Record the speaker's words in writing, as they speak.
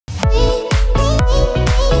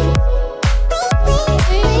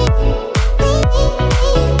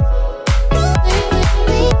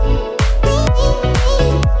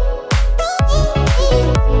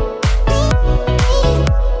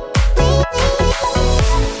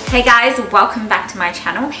Hey guys, welcome back to my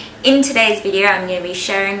channel. In today's video, I'm going to be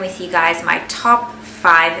sharing with you guys my top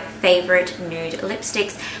 5 favorite nude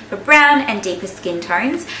lipsticks for brown and deeper skin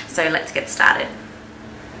tones. So let's get started.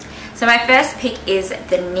 So my first pick is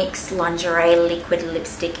the NYX Lingerie Liquid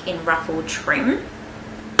Lipstick in Ruffle Trim.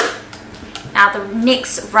 Now the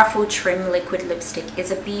NYX Ruffle Trim Liquid Lipstick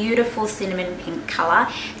is a beautiful cinnamon pink colour.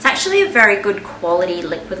 It's actually a very good quality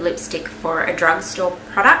liquid lipstick for a drugstore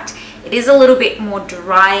product. It is a little bit more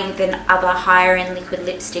drying than other higher end liquid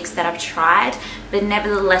lipsticks that I've tried, but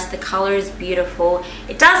nevertheless the colour is beautiful.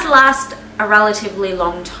 It does last a relatively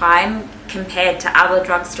long time compared to other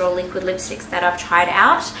drugstore liquid lipsticks that I've tried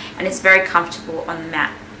out, and it's very comfortable on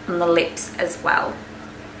the lips as well.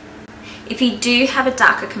 If you do have a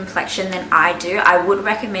darker complexion than I do, I would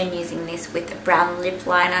recommend using this with a brown lip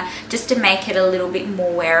liner just to make it a little bit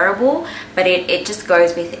more wearable, but it just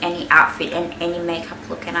goes with any outfit and any makeup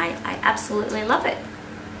look, and I absolutely love it.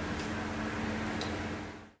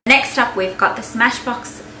 Next up, we've got the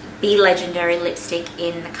Smashbox Be Legendary lipstick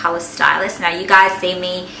in the colour Stylist. Now you guys seen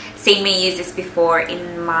me use this before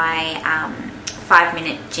in my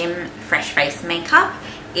 5-minute gym fresh face makeup.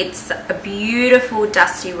 It's a beautiful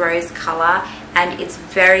dusty rose colour and it's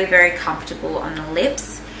very, very comfortable on the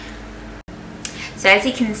lips. So as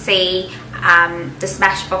you can see, the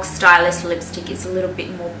Smashbox Stylist lipstick is a little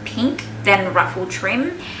bit more pink than Ruffle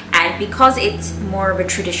Trim, and because it's more of a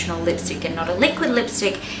traditional lipstick and not a liquid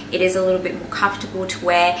lipstick, it is a little bit more comfortable to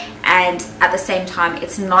wear, and at the same time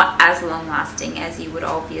it's not as long lasting as you would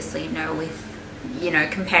obviously know with, you know,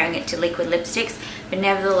 comparing it to liquid lipsticks. But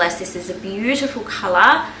nevertheless, this is a beautiful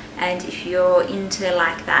colour, and if you're into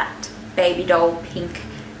like that baby doll pink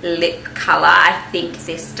lip colour, I think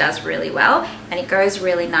this does really well, and it goes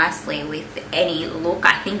really nicely with any look.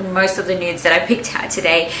 I think most of the nudes that I picked out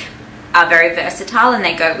today are very versatile and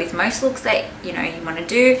they go with most looks that you want to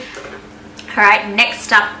do. Alright,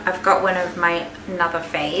 next up I've got one of my another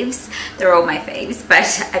faves. They're all my faves,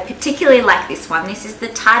 but I particularly like this one. This is the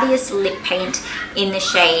Tartiest lip paint in the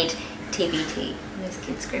shade TBT. There's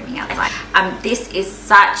kids screaming outside. This is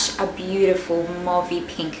such a beautiful mauvey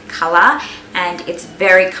pink colour and it's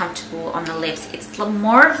very comfortable on the lips. It's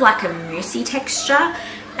more of like a moussey texture,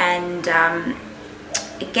 and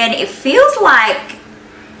again, it feels like,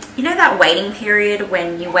 you know, that waiting period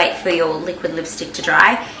when you wait for your liquid lipstick to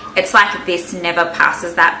dry. It's like this never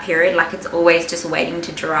passes that period, like it's always just waiting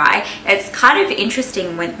to dry. It's kind of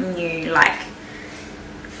interesting when you like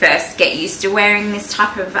first get used to wearing this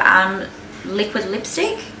type of liquid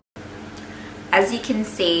lipstick. As you can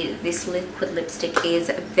see, this liquid lipstick is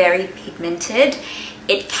very pigmented.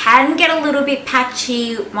 It can get a little bit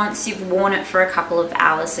patchy once you've worn it for a couple of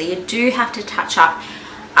hours, so you do have to touch up,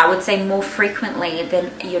 I would say, more frequently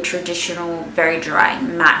than your traditional very dry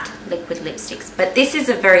matte liquid lipsticks. But this is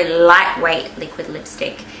a very lightweight liquid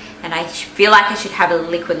lipstick, and I feel like I should have a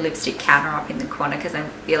liquid lipstick counter up in the corner because I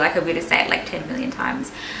feel like I'm going to say it like 10 million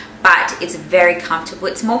times. But it's very comfortable.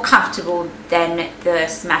 It's more comfortable than the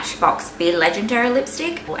Smashbox Be Legendary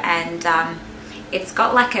lipstick, and it's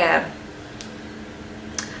got like a,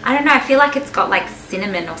 I don't know, I feel like it's got like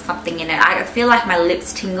cinnamon or something in it. I feel like my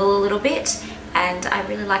lips tingle a little bit, and I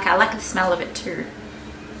really like it. I like the smell of it too.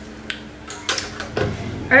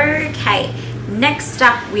 Okay, next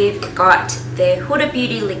up we've got the Huda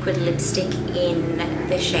Beauty Liquid Lipstick in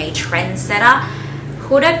the shade Trendsetter.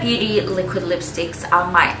 Huda Beauty liquid lipsticks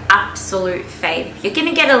are my absolute fave. If you're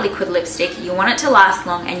gonna get a liquid lipstick, you want it to last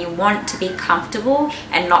long and you want it to be comfortable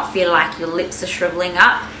and not feel like your lips are shriveling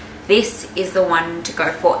up, this is the one to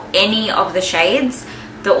go for. Any of the shades,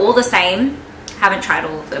 they're all the same. Haven't tried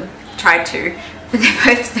all of them, tried two, but they're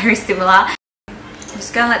both very similar. I'm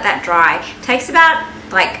just gonna let that dry. It takes about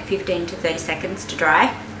like 15 to 30 seconds to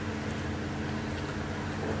dry.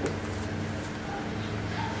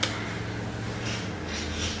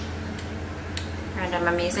 And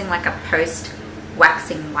I'm using like a post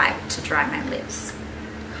waxing wipe to dry my lips,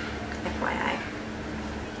 FYI.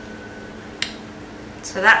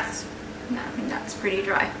 So that's, I think that's pretty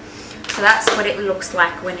dry. So that's what it looks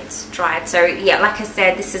like when it's dried. So yeah, like I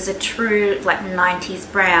said, this is a true like 90s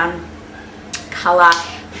brown color.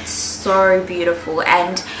 It's so beautiful,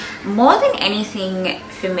 and more than anything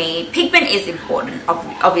for me, pigment is important.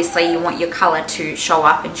 Obviously you want your color to show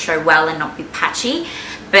up and show well and not be patchy,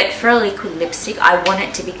 but for a liquid lipstick I want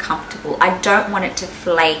it to be comfortable. I don't want it to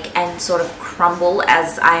flake and sort of crumble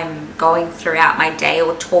as I'm going throughout my day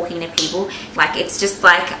or talking to people. Like, it's just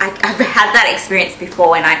like, I've had that experience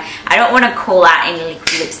before, and I don't want to call out any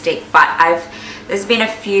liquid lipstick, but there's been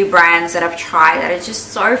a few brands that I've tried that are just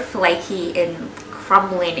so flaky and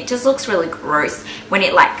crumble in. It just looks really gross when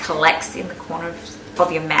it like collects in the corner of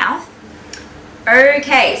your mouth.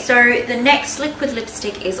 Okay, so the next liquid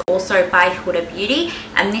lipstick is also by Huda Beauty,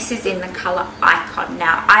 and this is in the color Icon.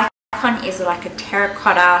 Now Icon is like a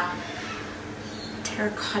terracotta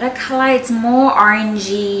color. It's more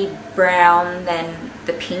orangey brown than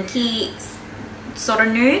the pinky sort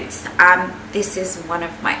of nudes. This is one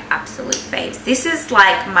of my absolute faves. This is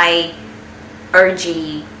like my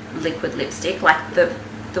OG liquid lipstick, like the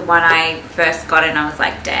one I first got and I was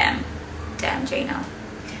like, damn Gina.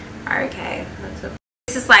 Okay,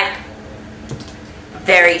 this is like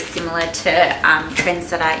very similar to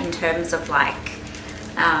Trendsetter in terms of like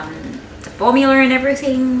the formula and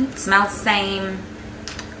everything. It smells the same.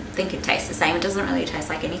 I think it tastes the same. It doesn't really taste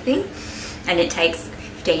like anything, and it takes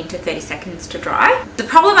 15 to 30 seconds to dry. The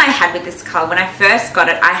problem I had with this color, when I first got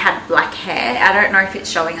it, I had black hair. I don't know if it's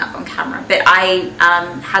showing up on camera, but I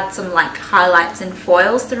had some like highlights and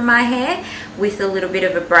foils through my hair with a little bit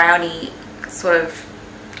of a brownie sort of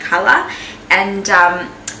color, and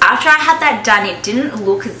after I had that done, it didn't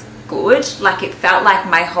look as good. Like, it felt like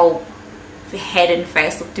my whole head and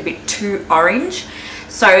face looked a bit too orange.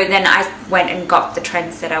 So then I went and got the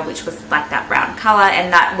Trendsetter, which was like that brown color,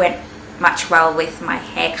 and that went much well with my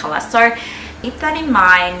hair color. So keep that in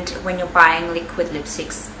mind when you're buying liquid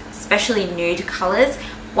lipsticks, especially nude colors.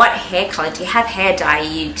 What hair color? Do you have hair dye? Are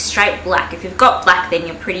you straight black? If you've got black, then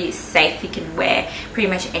you're pretty safe. You can wear pretty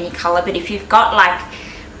much any color. But if you've got like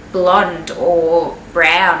blonde or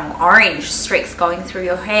brown or orange streaks going through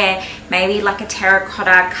your hair, maybe like a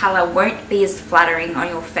terracotta color won't be as flattering on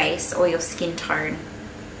your face or your skin tone.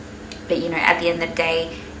 But you know, at the end of the day,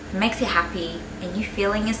 if it makes you happy and you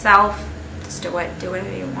feeling yourself, just do it. Do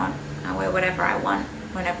whatever you want. I wear whatever I want,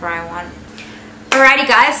 whenever I want. Alrighty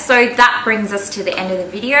guys, so that brings us to the end of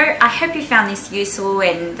the video. I hope you found this useful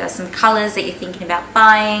and there's some colors that you're thinking about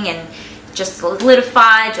buying and just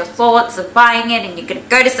solidified your thoughts of buying it, and you're gonna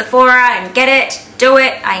go to Sephora and get it. Do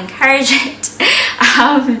it. I encourage it.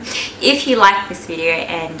 If you like this video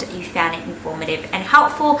and you found it informative and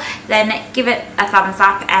helpful, then give it a thumbs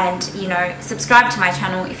up, and you know, subscribe to my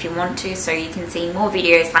channel if you want to, so you can see more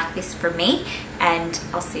videos like this from me, and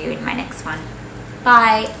I'll see you in my next one.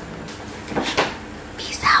 Bye.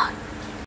 Peace out.